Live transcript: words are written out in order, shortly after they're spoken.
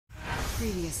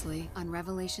Previously on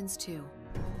Revelations 2.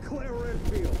 Claire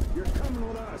Redfield, you're coming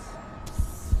with us.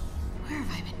 Where have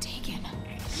I been taken?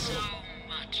 So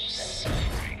much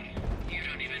suffering. You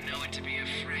don't even know what to be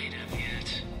afraid of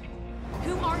yet.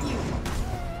 Who are you?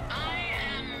 I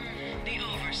am the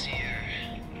Overseer.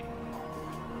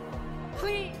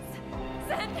 Please,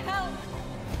 send help!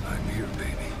 I'm here,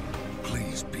 baby.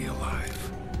 Please be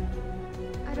alive.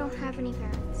 I don't have any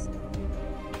parents.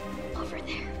 Over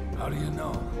there. How do you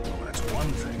know? Well, that's one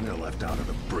thing they're left out of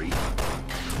the brief.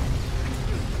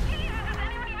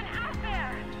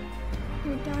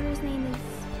 Your daughter's name is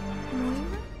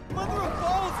Moira? Mother of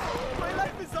balls! My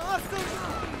life is awesome!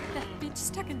 That bitch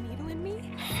stuck a needle in me?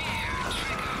 Fear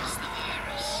triggers the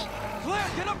virus. Claire,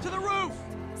 get up to the roof!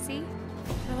 See?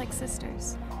 We're like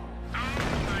sisters. Oh,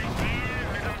 my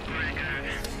dear little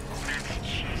brother. That's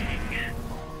cheating.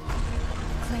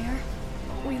 Claire,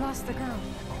 we lost the girl.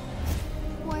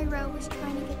 Moira was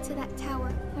trying to get to that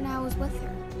tower when I was with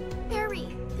her. Barry,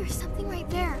 there's something right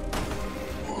there.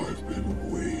 I've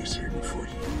been waiting for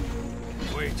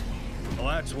you. Wait. Well,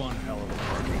 that's one hell of a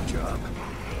parking job.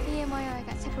 Me and Moira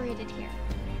got separated here.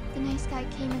 The nice guy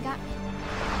came and got me.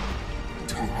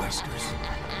 Two Weskers.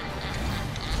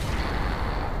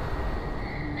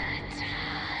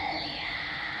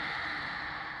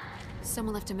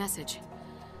 Someone left a message.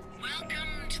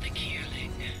 Welcome to the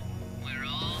Kierling, where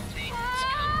all things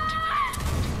come to an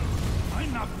end. I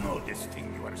not know this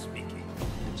thing you are speaking.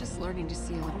 I'm just learning to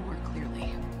see a little more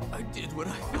clearly. I did what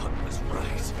I thought was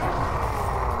right.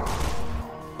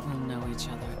 We'll know each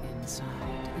other inside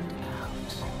and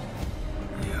out.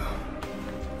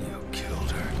 You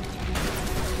killed her.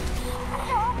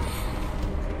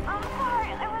 I'm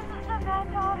sorry, I wasn't the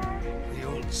bad daughter. The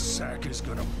old sack is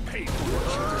gonna pay for what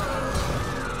you did.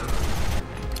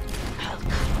 I'll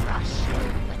crush you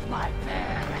with my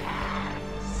bare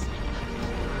hands.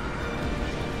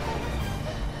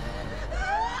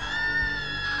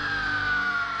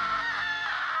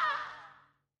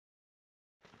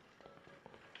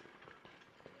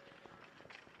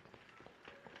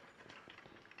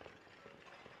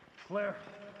 Claire,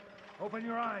 open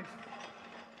your eyes.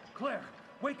 Claire,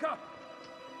 wake up.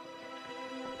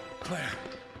 Claire.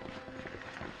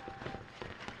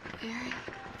 Barry?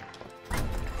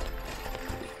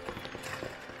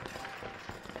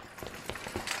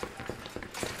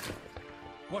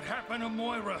 What happened to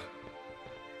Moira?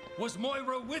 Was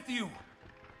Moira with you?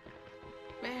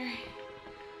 Barry.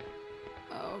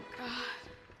 Oh,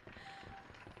 God.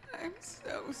 I'm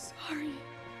so sorry.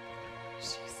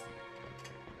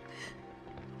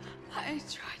 I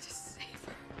tried to save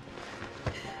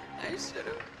her. I should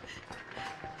have.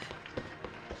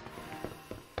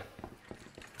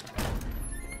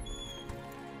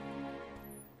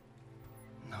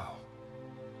 No.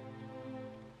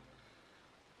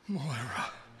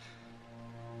 Moira.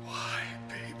 Why,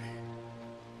 baby?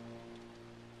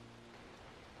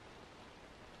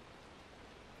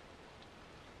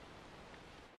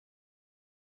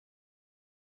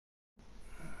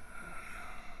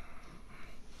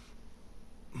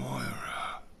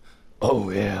 Moira. Oh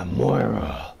yeah,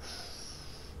 Moira.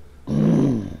 Natalia.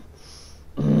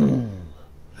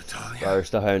 Barry,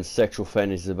 start having sexual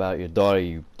fantasies about your daughter,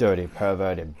 you dirty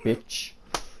perverted bitch.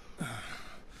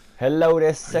 Hello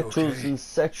there, sexuals okay? and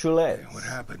sexualettes. What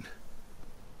happened?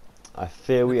 I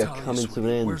fear we are Natalia, coming to an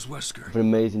sweetie, end where's Wesker? of an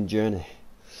amazing journey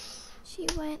She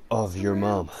went of your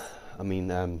somewhere mom. else. I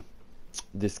mean,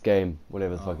 this game,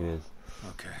 whatever the fuck it is.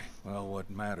 Okay. Well, what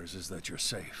matters is that you're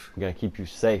safe. I'm gonna keep you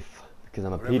safe because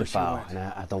I'm a Wherever she pedophile went, and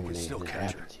I don't we want can still anything to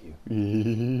catch happen to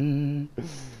you.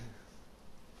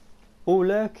 Oh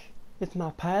look, it's my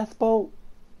passport.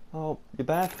 Oh, your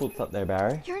passport's up there,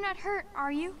 Barry. You're not hurt,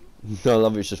 are you? I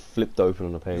love it, it's just flipped open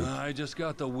on the page. I just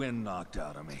got the wind knocked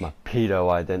out of me. My pedo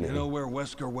identity. You know where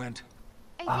Wesker went?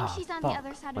 I think she's on the fuck.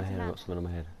 other side My of the head, I map. got something on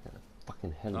my head. I got a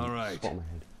fucking hell of All a right. spot on my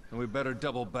head. And we better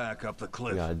double back up the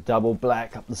cliff. We got a double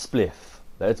black up the spliff.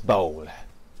 Let's bowl.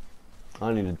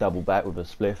 I need a double back with a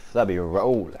spliff. That'd be a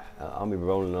roll. I'll be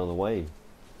rolling on the way.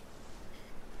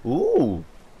 Ooh.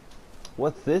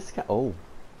 What's this? Oh.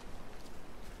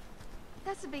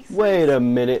 That's a big Wait a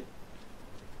minute.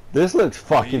 This looks We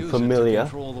fucking use it to familiar.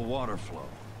 control the water flow.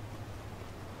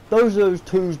 Those are those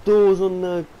two doors on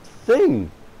the thing.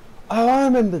 Oh, I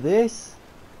remember this.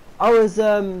 I was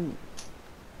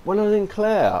when I was in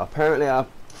Claire, apparently I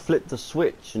flipped the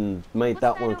switch and made What's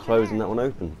that that one over close there? and that one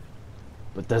open.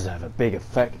 But does it have a big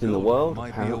effect in the Building world?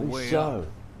 might be a Apparently way so.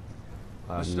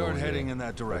 I Let's have no start idea. heading in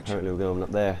that direction. Apparently we're going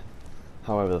up there.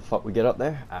 However the fuck we get up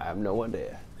there, I have no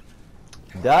idea.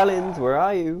 Darlings, where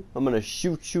are you? I'm gonna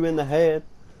shoot you in the head.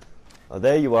 Oh,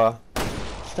 there you are.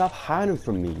 Stop hiding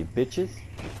from me, you bitches.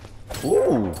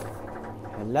 Ooh.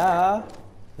 Hello?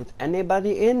 Is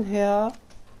anybody in here?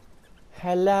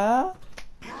 Hello?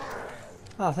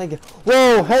 Oh, thank you.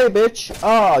 Whoa, hey, bitch.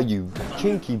 Oh, you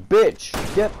kinky bitch.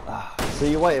 Yep. So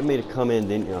you waited me to come in,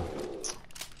 didn't you?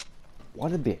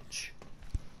 What a bitch.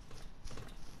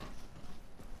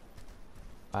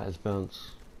 Alright, let's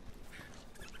bounce.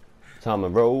 Time to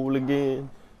roll again.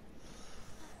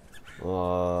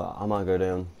 I might go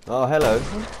down. Oh, hello.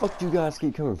 Where the fuck do you guys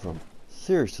keep coming from?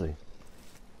 Seriously.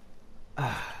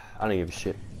 I don't give a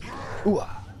shit. Ooh.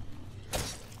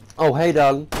 Oh, hey,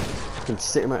 darling. You can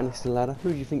sit right next to the ladder.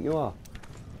 Who do you think you are?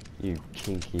 You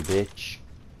kinky bitch.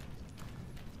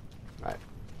 Right.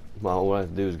 Well, all I have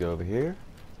to do is go over here.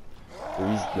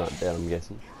 Well, he's not dead, I'm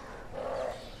guessing.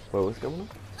 Whoa, what's going on?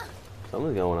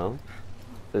 Something's going on.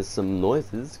 There's some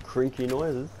noises, creaky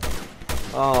noises.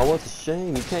 Oh, what a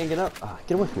shame. You can't get up.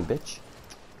 Get away from me, bitch.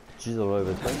 She's all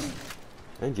over the place.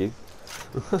 And you.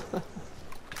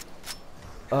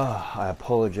 I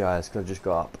apologize because I just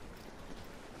got up.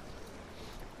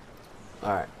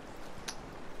 Alright.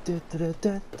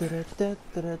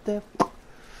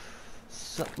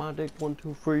 Suck my dick 1,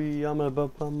 2, 3. I'm gonna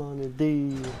bump my on a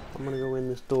D. I'm gonna go in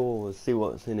this door and see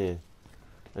what's in here.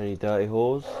 Any dirty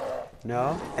whores?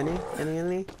 No?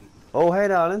 Any? Oh, hey,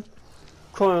 darling.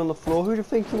 Crawling on the floor. Who do you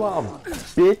think you are,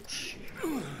 bitch?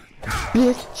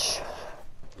 Bitch.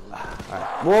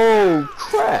 Alright. Whoa,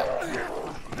 crap.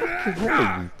 Fucking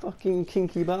hell, you fucking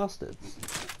kinky bastards.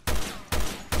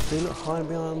 They look hiding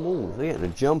behind walls. They're getting a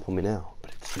jump on me now,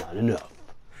 but it's not enough.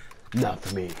 Not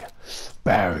for me.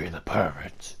 Barry the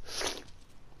pervert.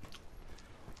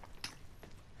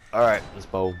 Alright, let's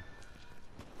bowl.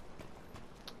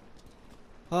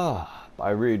 But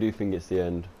I really do think it's the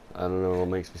end. I don't know what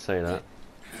makes me say that.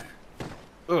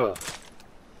 Ugh.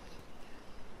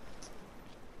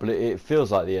 But it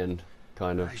feels like the end,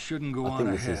 kind of. I shouldn't go I on think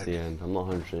ahead. this is the end. I'm not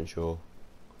 100% sure.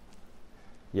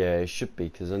 Yeah, it should be,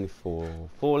 because only four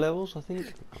levels, I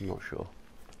think. I'm not sure.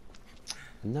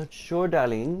 I'm not sure,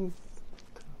 darling.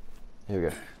 Here we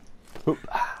go. Hoop.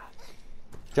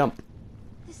 Jump.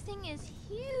 This thing is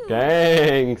huge.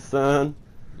 Dang, son.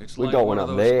 It's We like got one one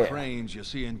of up those there. cranes you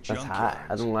see in That's high.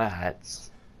 I junkyards. don't like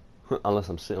heights. Unless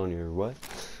I'm sitting on your what?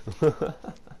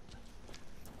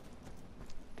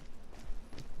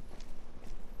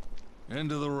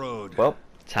 End of the road. Well,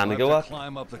 time to We'll go have up.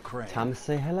 Climb up the crane. Time to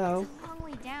say hello. It's a long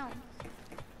way down.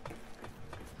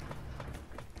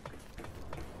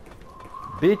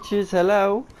 Bitches,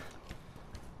 hello.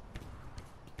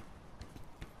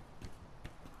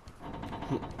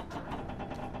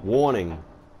 Warning.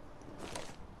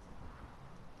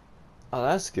 Oh,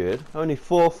 that's good. Only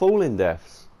 4 falling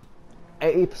deaths.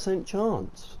 80%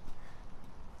 chance.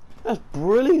 That's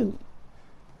brilliant.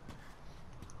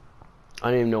 I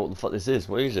don't even know what the fuck this is.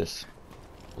 What is this?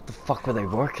 What the fuck were they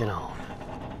working on?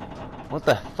 What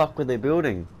the fuck were they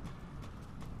building?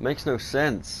 Makes no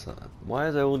sense. Why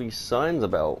are there all these signs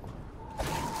about?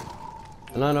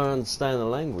 And I don't understand the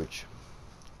language.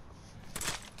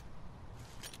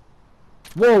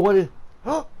 Whoa, what is...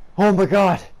 Oh my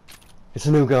god! It's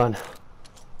a new gun.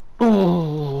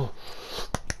 Oh!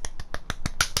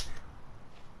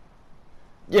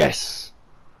 Yes!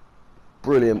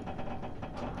 Brilliant.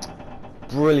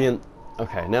 Brilliant.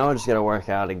 Okay, now I just gotta work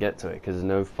out how to get to it, because there's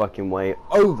no fucking way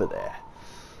over there.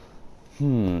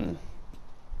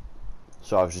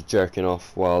 So I was just jerking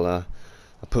off while I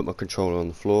put my controller on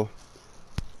the floor.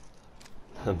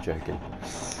 I'm joking.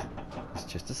 It's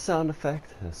just a sound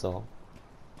effect, that's all.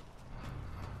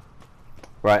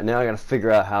 Right, now I gotta figure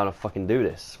out how to fucking do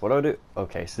this. What do I do?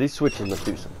 Okay, so these switches must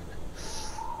do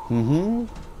something.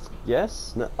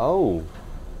 Yes? No. Oh.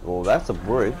 Well, that's a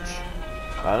bridge.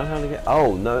 I don't know how to get...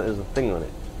 Oh, no, there's a thing on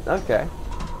it. Okay.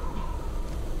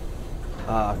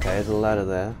 Okay, there's a ladder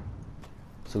there.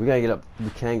 So we gotta get up...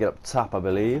 We can get up top, I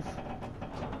believe.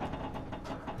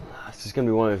 This is gonna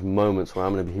be one of those moments where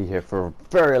I'm gonna be here for a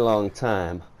very long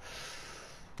time.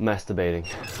 Masturbating.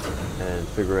 And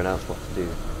figuring out what to do.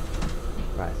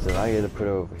 Right, so I gotta put it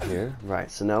over here.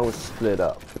 Right, so now we're split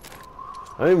up.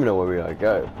 I don't even know where we gotta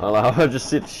go. I'll just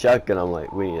see the shotgun. I'm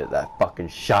like, we need that fucking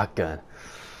shotgun.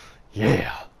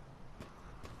 Yeah.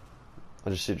 I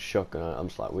just see the shotgun. I'm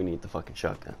just like, we need the fucking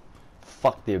shotgun.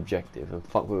 Fuck the objective and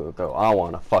fuck where we go. I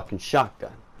want a fucking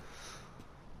shotgun.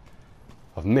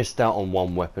 I've missed out on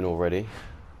one weapon already.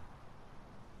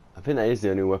 I think that is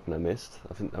the only weapon I missed.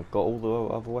 I think I've got all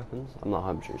the other weapons. I'm not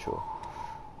 100% sure.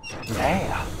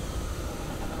 Yeah.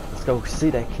 Let's go see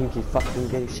that kinky fucking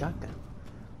gay shotgun.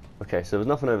 Okay, so there's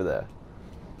nothing over there.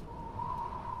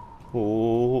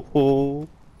 Oh,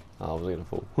 I wasn't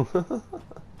gonna fall.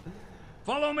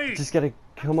 Follow me. Just gotta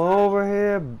come over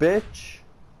here, bitch.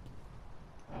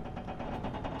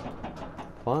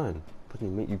 Fine. What do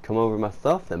you mean? You come over my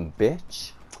stuff then,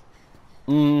 bitch?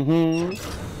 Mm-hmm.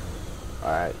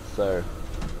 Alright, so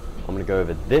I'm gonna go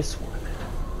over this one.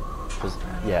 Cause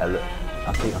yeah, look,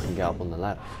 I think I can get up on the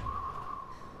ladder.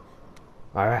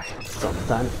 Alright, so I'm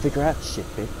starting to figure out shit,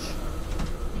 bitch.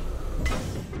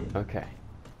 Okay.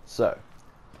 So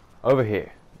over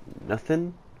here.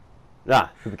 Nothing?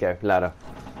 Ah, here we go, ladder.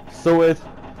 Sorted.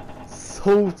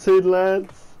 Sorted,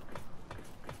 lads.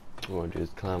 What I want to do is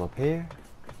climb up here.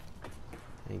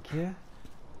 Thank you.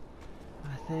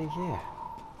 Thank you.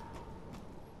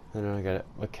 And then I got it.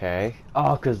 Okay.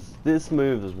 Oh, because this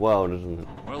moves as well, doesn't it?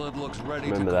 Well, it looks ready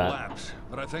Remember to that. collapse,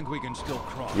 but I think we can still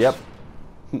cross. Yep.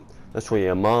 That's what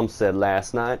your mom said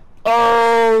last night.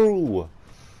 Oh!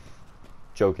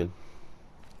 Joking.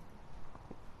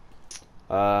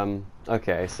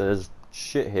 Okay, so there's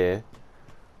shit here.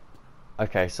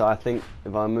 Okay, so I think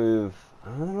if I move, I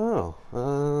don't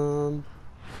know.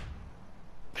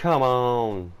 Come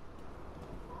on,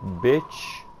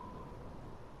 bitch.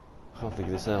 I can't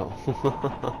figure this out.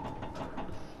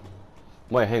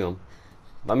 Wait, hang on.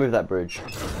 If I move that bridge,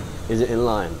 is it in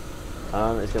line?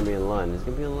 It's gonna be in line. Is it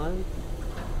gonna be in line?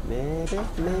 Maybe,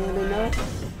 maybe not.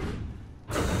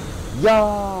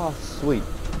 Yeah, sweet.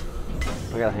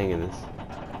 I gotta hang in this.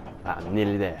 I'm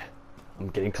nearly there. I'm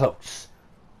getting close.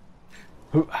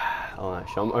 Oh,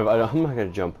 actually, I'm not gonna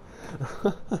jump.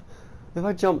 If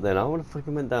I jump, then I would have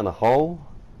fucking went down a hole.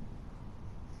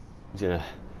 I'm just gonna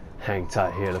hang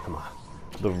tight here. Look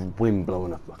at the wind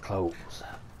blowing up my clothes.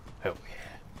 Hell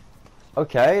yeah.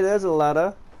 Okay, there's a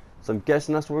ladder. So I'm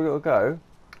guessing that's where we gotta go.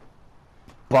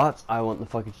 But I want the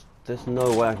fucking. There's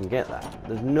no way I can get that.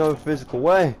 There's no physical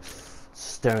way.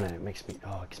 Staring at it makes me.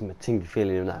 Oh, it gives me a tingly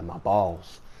feeling in that in my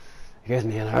balls. It gives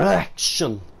me an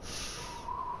erection.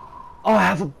 Oh, I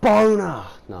have a boner.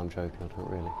 No, I'm joking. I don't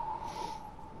really.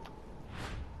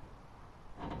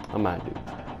 I might do.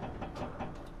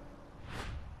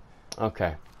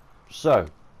 Okay. So,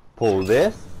 pull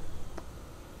this.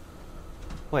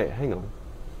 Wait, hang on.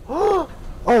 Oh,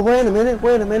 wait a minute.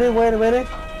 Wait a minute. Wait a minute.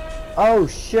 Oh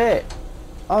shit.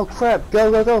 Oh crap.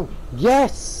 Go, go, go.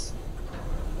 Yes.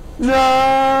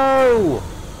 No.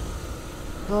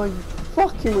 Oh, you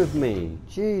fucking with me.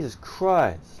 Jesus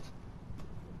Christ.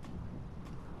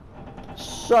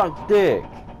 Suck dick.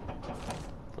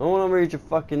 I want to read your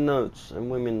fucking notes. And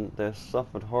women, they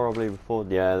suffered horribly before.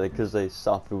 Yeah, because they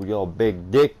suffered with your big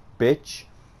dick, bitch.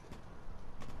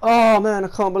 Oh man, I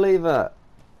can't believe that.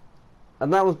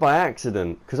 And that was by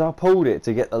accident, because I pulled it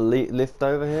to get the lift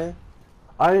over here.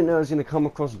 I didn't know it was going to come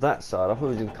across that side. I thought it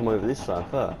was going to come over this side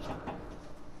first.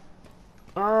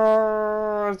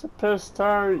 Oh, it's a piss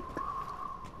take.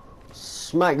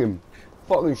 Smack him.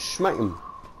 Fucking smack him.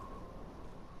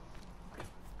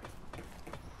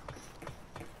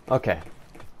 Okay.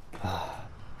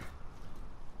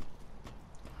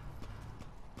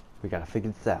 We gotta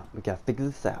figure this out. We gotta figure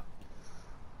this out.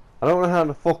 I don't know how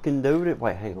to fucking do it.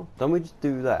 Wait, hang on. Don't we just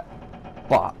do that?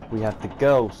 But we have the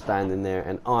girl standing there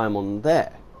and I'm on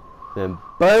there. Then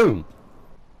boom.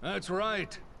 That's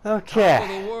right. Okay. Top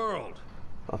of the world.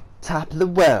 Top of the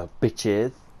world,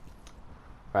 bitches.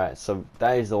 Right, so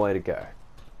that is the way to go.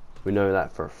 We know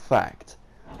that for a fact.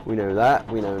 We know that,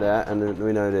 and then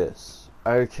we know this.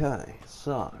 Okay,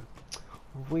 so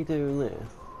if we do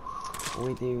this,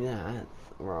 we do that,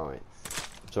 right.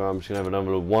 So I'm just gonna have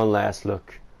another one last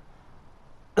look.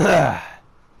 Oh,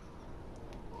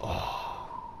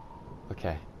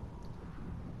 okay.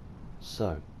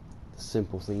 So the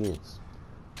simple thing is,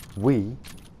 we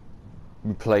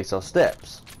replace our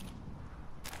steps.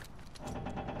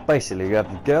 Basically, you have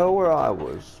to go where I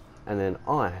was, and then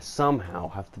I somehow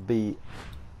have to be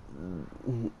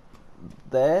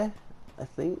there. I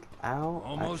think. Ow.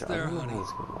 Almost actually, there, I don't know honey. how this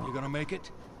is gonna work. You gonna make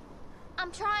it?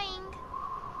 I'm trying.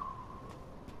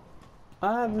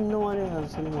 I have no idea how this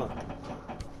is gonna work.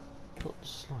 Not the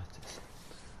slightest.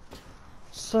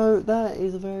 So that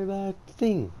is a very bad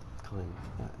thing, kind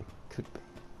of. That it could be.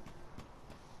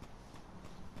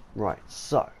 Right.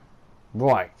 So,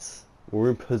 right.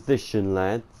 We're in position,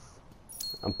 lads.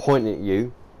 I'm pointing at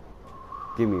you.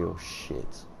 Give me your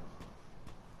shit.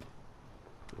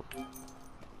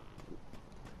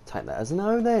 Take that as an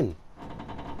O then.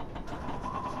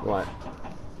 Right.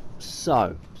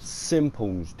 So,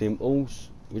 simples, dimples.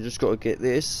 We just got to get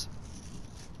this.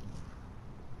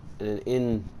 And then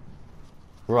in.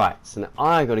 Right, so now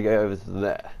I got to go over to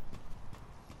there.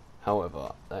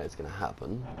 However, that is going to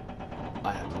happen.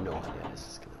 I have no idea how this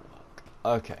is going to work.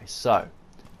 Okay, so.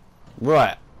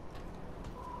 Right.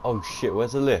 Oh shit,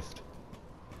 where's the lift?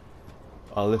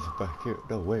 I'll lift it back here.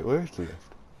 No, wait, where's the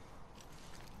lift?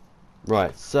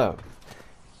 Right, so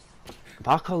if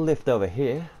I can lift over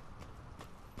here,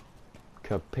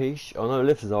 capiche? Oh no, the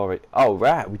lift is already. Oh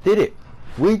right, we did it.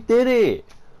 We did it.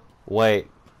 Wait,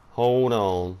 hold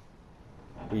on.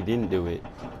 We didn't do it.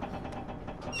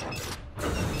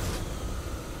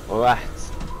 Alright,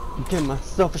 get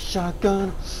myself a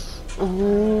shotgun.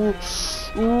 Ooh,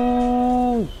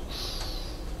 ooh.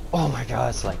 Oh my god,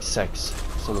 it's like sex.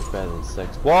 So much better than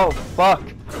sex. Whoa, fuck!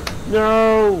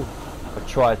 No! I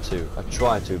tried to,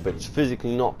 but it's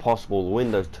physically not possible. The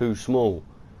window's too small.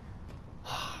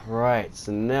 Right,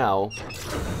 so now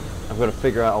I've got to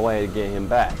figure out a way to get him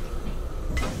back.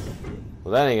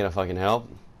 Well, that ain't gonna fucking help.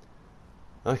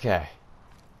 Okay.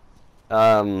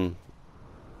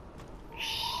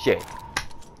 Shit.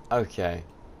 Okay.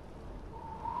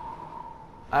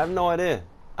 I have no idea.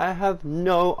 I have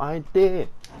no idea.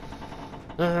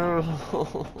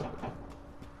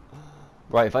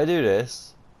 Right, if I do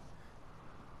this.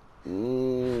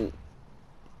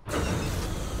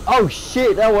 Oh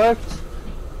shit, that worked.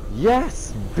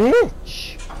 Yes,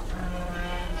 bitch.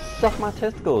 Suck my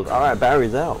testicles. Alright,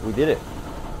 Barry's out. We did it.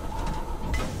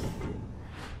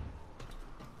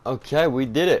 Okay, we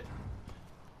did it.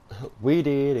 We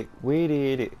did it. We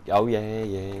did it. Oh yeah,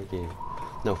 yeah, yeah.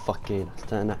 No fucking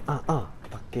turn that.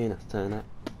 Fucking turn that.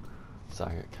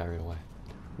 Sorry, I got carried away.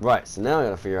 Right, so now I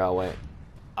gotta figure out a way.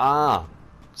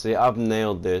 See, I've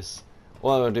nailed this.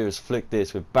 All I'm gonna do is flick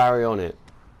this with Barry on it,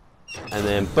 and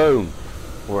then boom,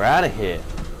 we're out of here.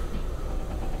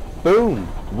 Boom,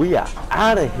 we are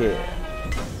out of here.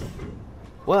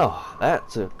 Well, that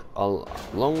took a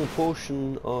long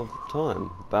portion of time.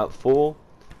 About 4,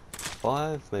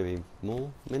 5, maybe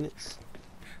more minutes.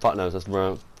 Fuck knows, that's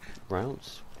rounds.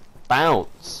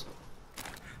 Bounce.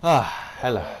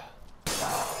 Hello.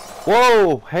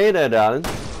 Whoa, hey there, darling.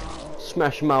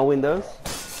 Smashing my windows.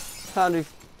 How do you...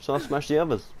 So I smash the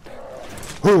others.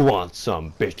 Who wants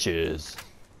some, bitches?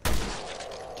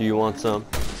 Do you want some?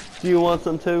 Do you want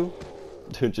some too?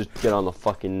 Dude, just get on the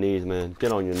fucking knees, man.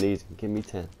 Get on your knees and give me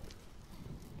 10.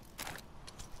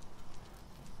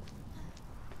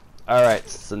 Alright,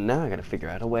 so now I gotta figure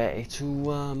out a way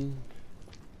to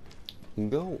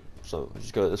go. So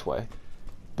just go this way.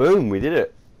 Boom, we did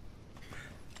it.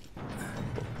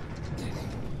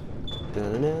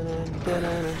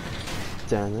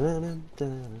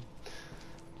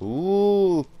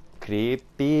 Ooh,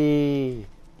 creepy.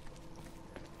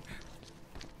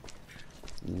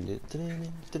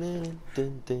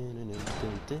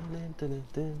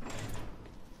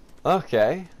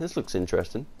 Okay, this looks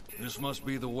interesting. This must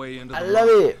be the way into the I love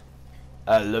it.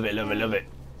 I love it, love it, love it.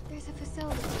 There's a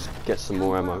facility. Let's get some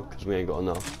more ammo because we ain't got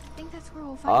enough. I think that's where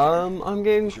we'll find her. I'm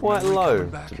getting quite low,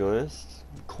 to be honest.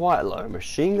 Quite low.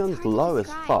 Machine gun's low as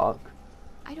fuck.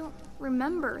 I don't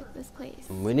remember this place.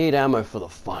 We need ammo for the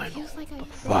final. Feels like The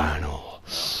final.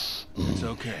 It's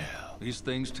okay. These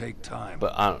things take time.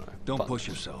 But I don't know. Don't Fuck. push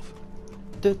yourself.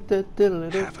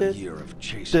 Half a year of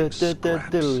chasing scraps. I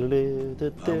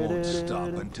won't stop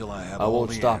until I have I all won't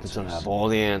the stop answers. until I have all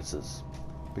the answers.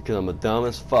 Because I'm a dumb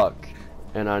as fuck.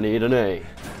 And I need an A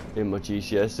in my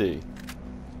GCSE.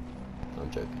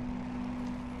 I'm joking.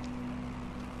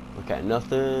 Okay,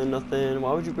 nothing.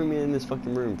 Why would you bring me in this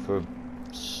fucking room for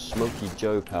Smoky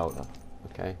Joe powder?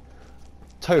 Okay.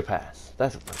 Topaz.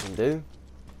 That's what I can do.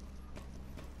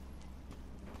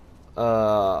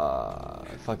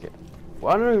 Fuck it.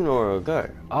 Well, I don't even know where I'll go.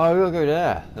 Oh, we gotta go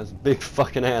there. That's a big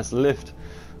fucking ass lift.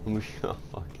 And we got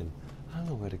fucking... I don't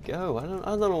know where to go. I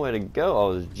don't know where to go.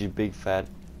 Oh, this big fat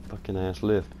fucking ass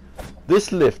lift.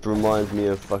 This lift reminds me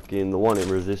of fucking the one in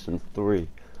Resistance 3.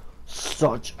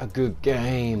 Such a good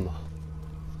game.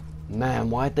 Man,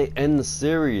 why'd they end the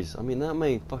series? I mean, that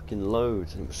made fucking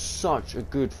loads. And it was such a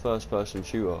good first-person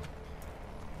shooter.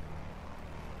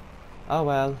 Oh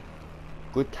well.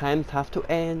 Good times have to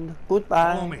end.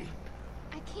 Goodbye. Follow me.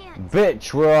 I can't.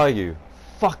 Bitch, where are you?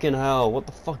 Fucking hell, what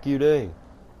the fuck are you doing?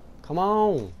 Come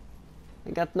on.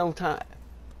 Ain't got no time.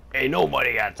 Ain't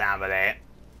nobody got time for that.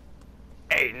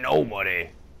 Ain't nobody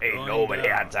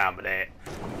got time for that.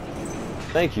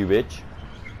 Thank you, bitch.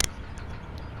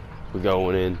 We're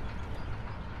going in.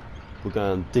 We're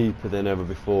going deeper than ever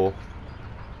before.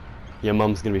 Your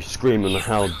mum's gonna be screaming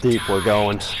how deep we're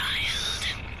going.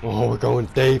 Oh, we're going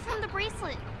deep. From the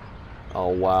bracelet. Oh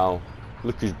wow.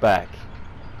 Look who's back.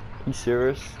 You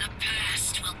serious? The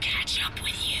past will catch up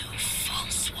with you,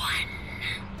 false one.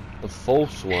 The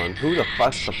false one? Who the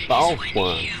fuck's the That is false when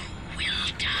one? you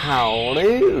will die. How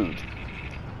dude?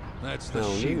 That's the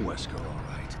Oh, she you. Wesker, all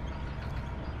right.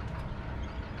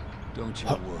 Don't you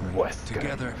Huh, worry. Wesker,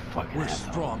 Together, fucking we're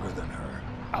asshole. stronger than her.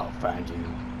 I'll find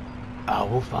you. I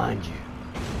will find you.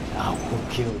 I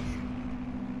will kill you.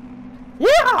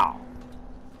 Yeah!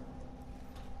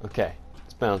 Okay,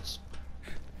 let's bounce.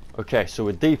 Okay, so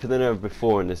we're deeper than ever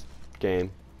before in this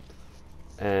game.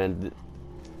 And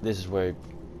this is where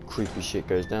creepy shit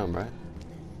goes down, right?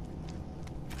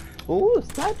 Ooh,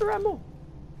 sniper ammo!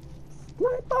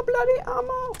 Sniper bloody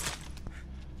ammo!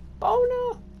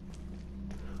 Oh no!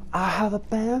 I have a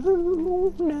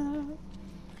barrel now.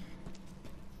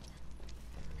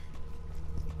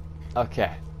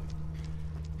 Okay.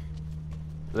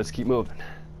 Let's keep moving.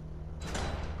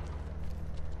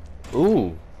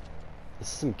 Ooh. There's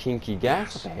some kinky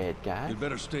gas up ahead, guys. You'd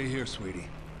better stay here, sweetie.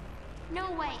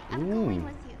 No way. I'm Ooh. going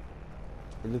with you.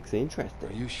 It looks Are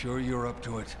interesting. you sure you're up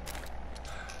to it?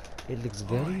 It looks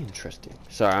very interesting.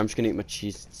 Sorry, I'm just gonna eat my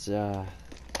cheese. It's, it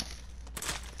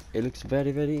looks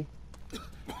very, very...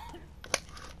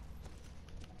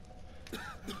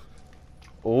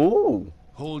 Ooh.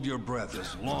 Hold your breath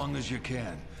as long as you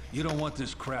can. You don't want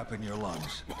this crap in your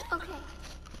lungs. Okay.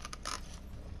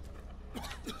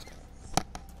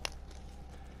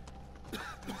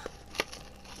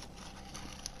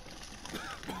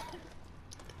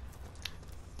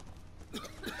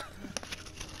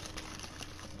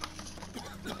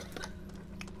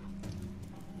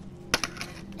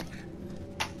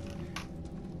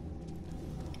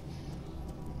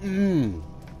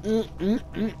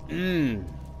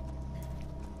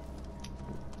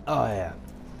 Oh yeah,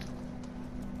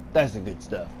 that's the good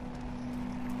stuff.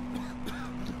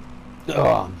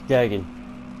 Oh, I'm gagging.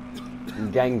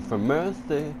 I'm gagging for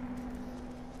mercy.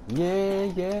 Yeah,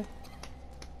 yeah.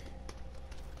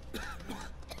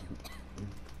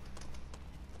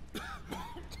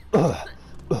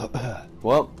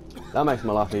 Well, that makes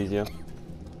my life easier.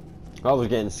 I was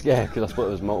getting scared because I thought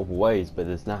there was multiple ways, but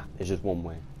it's not. It's just one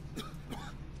way.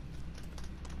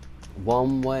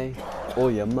 One way,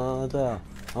 or your mother.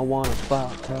 I wanna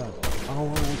fuck her. I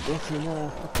wanna get in her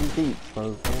fucking deep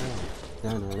throat.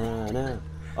 Na na na na.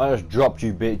 I just dropped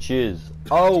you bitches.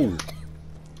 Oh!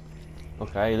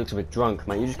 Okay, he looks a bit drunk,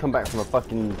 mate. You just come back from a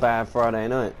fucking bad Friday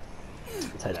night.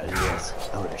 Take that as yes.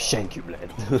 I wanna shank you,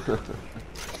 lad.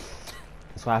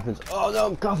 That's what happens. Oh no,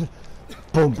 I'm coughing.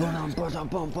 Bum bum bum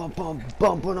bum bum bum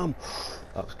bum bum.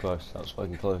 That was close. That was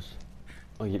fucking close.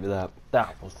 I'll give you that.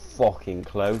 That was fucking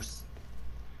close.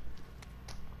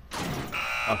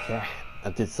 Okay, I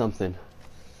did something.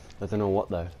 I don't know what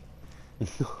though.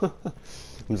 I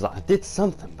was like, I did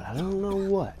something, but I don't know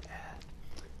what.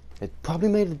 It probably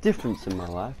made a difference in my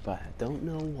life, but I don't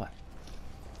know what.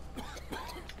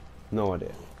 No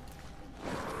idea.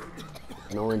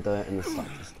 No idea in the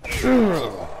slightest.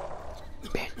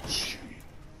 Bitch.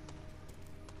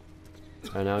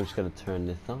 And now I'm just gonna turn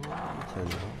this on. Turn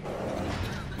it on.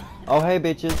 Oh hey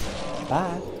bitches.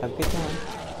 Bye. Have a good time.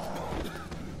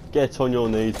 Get on your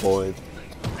knees, boys.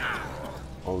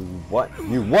 Oh, you what?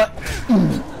 You what?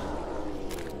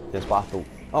 That's what I thought.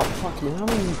 Oh, fuck me. How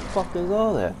many fuckers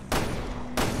are there?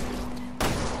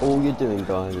 All you're doing,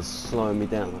 guys, is slowing me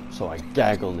down so I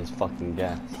gag on this fucking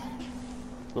gas.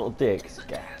 Not a dick, it's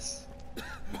gas.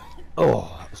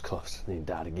 Oh, that was close. I need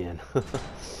that again.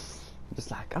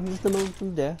 Just like, I'm just a man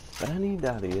from death, but I need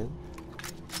that again.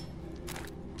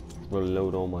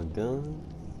 Reload all my guns.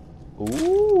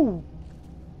 Ooh!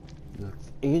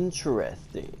 Looks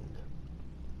interesting.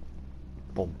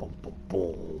 Boom, boom, boom,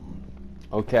 boom.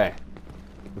 Okay.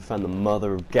 We found the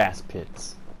mother of gas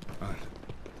pits.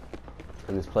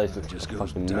 And this place looks Just like a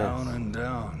goes fucking down mess. and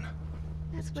down.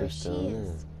 That's where Just she down is.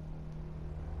 there.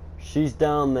 She's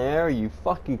down there? Are you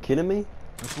fucking kidding me?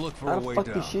 Let's look for How a the way fuck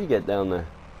down. did she get down there?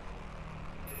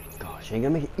 Gosh, she ain't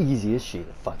gonna make it easy, is she,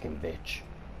 the fucking bitch?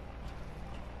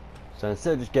 So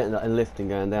instead of just getting that lift and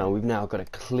going down, we've now got to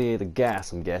clear the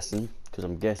gas, I'm guessing. Because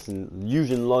I'm guessing,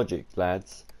 using logic,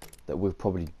 lads, that we'll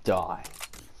probably die.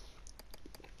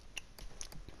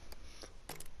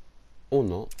 Or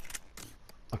not.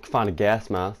 I can find a gas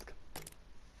mask.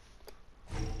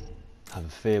 I have a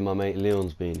fear my mate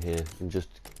Leon's been here and just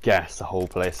gas the whole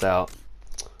place out.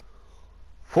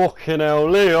 Fucking hell,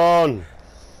 Leon!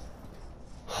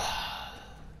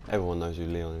 Everyone knows who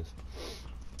Leon is.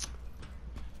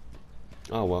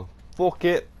 Oh well. Fuck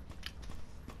it!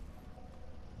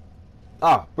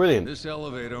 Ah, brilliant. This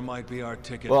elevator might be our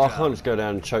ticket Well, I down. can't just go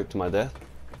down and choke to my death.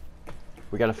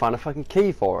 We gotta find a fucking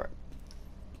key for it.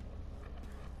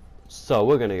 So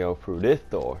we're gonna go through this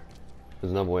door.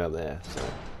 There's another way up there. So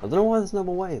I don't know why there's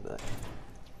another way there.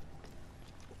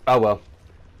 Oh well.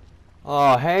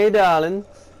 Oh hey darling.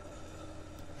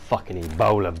 Fucking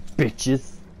Ebola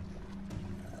bitches.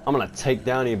 I'm gonna take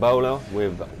down Ebola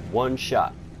with one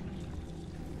shot.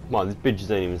 Come on, these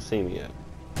bitches ain't even seen me yet.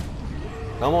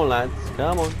 Come on, lads.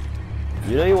 Come on.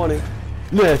 You know you want it.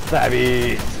 Let's have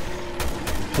it.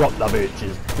 Drop the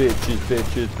bitches. Bitches,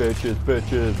 bitches, bitches,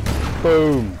 bitches.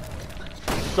 Boom.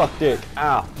 Suck dick.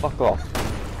 Ah, fuck off.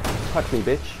 Touch me,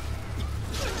 bitch.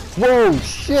 Whoa,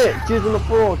 shit. Jizz on the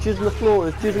floor. Jizz on the floor.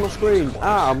 There's jizz on my screen.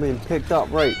 Ah, I'm being picked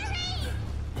up, raped.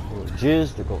 Got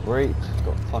jizz. They got raped.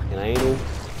 Got fucking anal.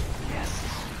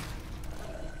 Yes.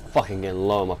 Fucking getting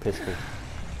low on my pistol.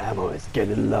 Ammo is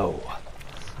getting low.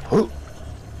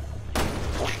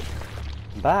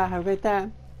 Bye, have a great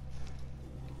time.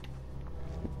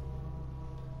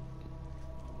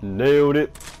 Nailed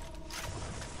it.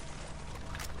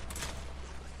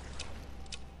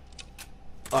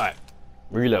 Alright,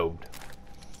 reload.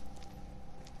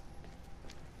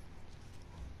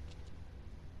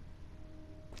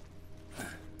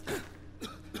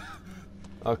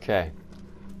 Okay,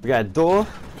 we got a door.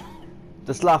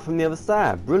 Just locked from the other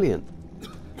side. Brilliant.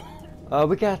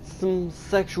 We got some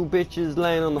sexual bitches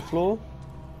laying on the floor.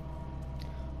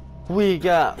 We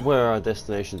got where our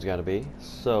destination's gotta be,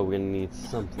 so we're gonna need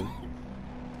something.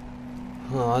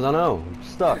 Oh, I don't know. I'm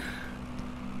stuck.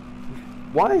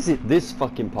 Why is it this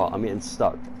fucking part I'm getting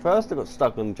stuck? First I got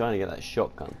stuck on trying to get that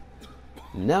shotgun.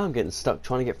 Now I'm getting stuck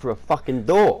trying to get through a fucking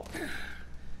door.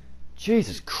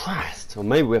 Jesus Christ. Or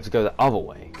maybe we have to go the other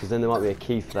way, because then there might be a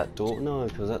key for that door. No,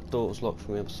 because that door was locked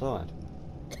from the other side.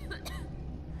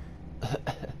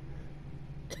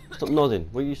 Stop nodding.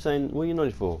 What are you saying? What are you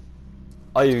nodding for?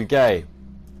 Are you gay?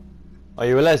 Are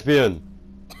you a lesbian?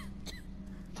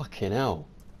 Fucking hell.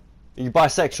 Are you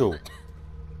bisexual?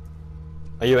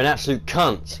 Are you an absolute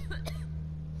cunt?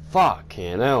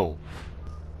 Fucking hell.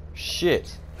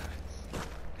 Shit.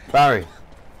 Barry.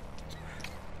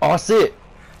 Oh, I see it.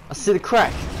 I see the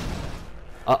crack.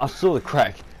 I saw the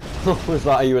crack. I was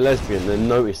like, are you a lesbian? Then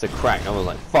noticed the crack. I was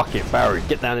like, fuck it, Barry,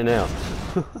 get down in now.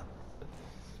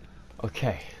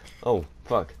 Okay. Oh,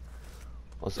 fuck.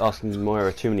 I was asking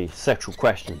Moira too many sexual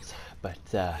questions. But,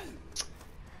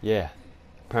 yeah.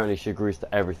 Apparently she agrees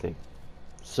to everything.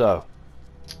 So,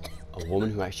 a woman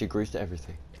who actually agrees to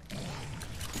everything.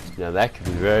 Now that could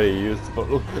be very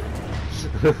useful.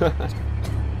 Can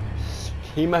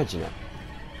you imagine it?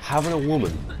 Having a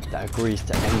woman that agrees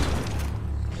to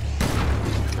anything.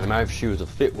 And imagine if she was a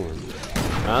fit woman.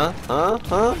 Huh?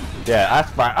 Yeah,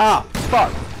 that's right. Ah,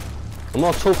 fuck! I'm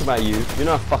not talking about you. You're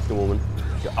not a fucking woman.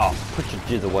 Oh, put your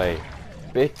jizz away,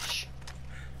 bitch.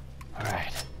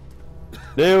 Alright.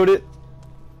 Nailed it.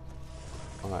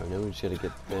 Alright, now we just gotta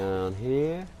get down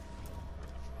here.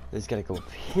 Just gotta go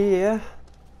up here.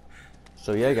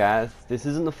 So yeah guys, this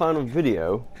isn't the final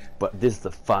video, but this is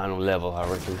the final level, I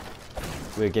reckon.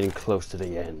 We're getting close to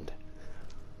the end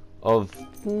of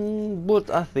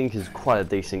what I think is quite a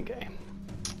decent game.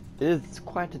 It is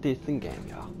quite a decent game,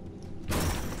 y'all.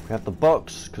 We have the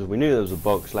box, because we knew there was a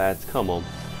box, lads. Come on.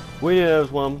 We knew there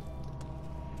was one.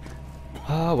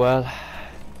 Ah, well.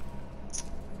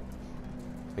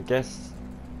 I guess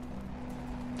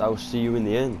I will see you in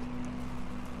the end.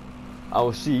 I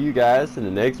will see you guys in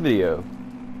the next video.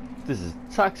 This is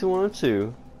Taxi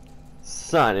 102,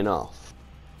 signing off.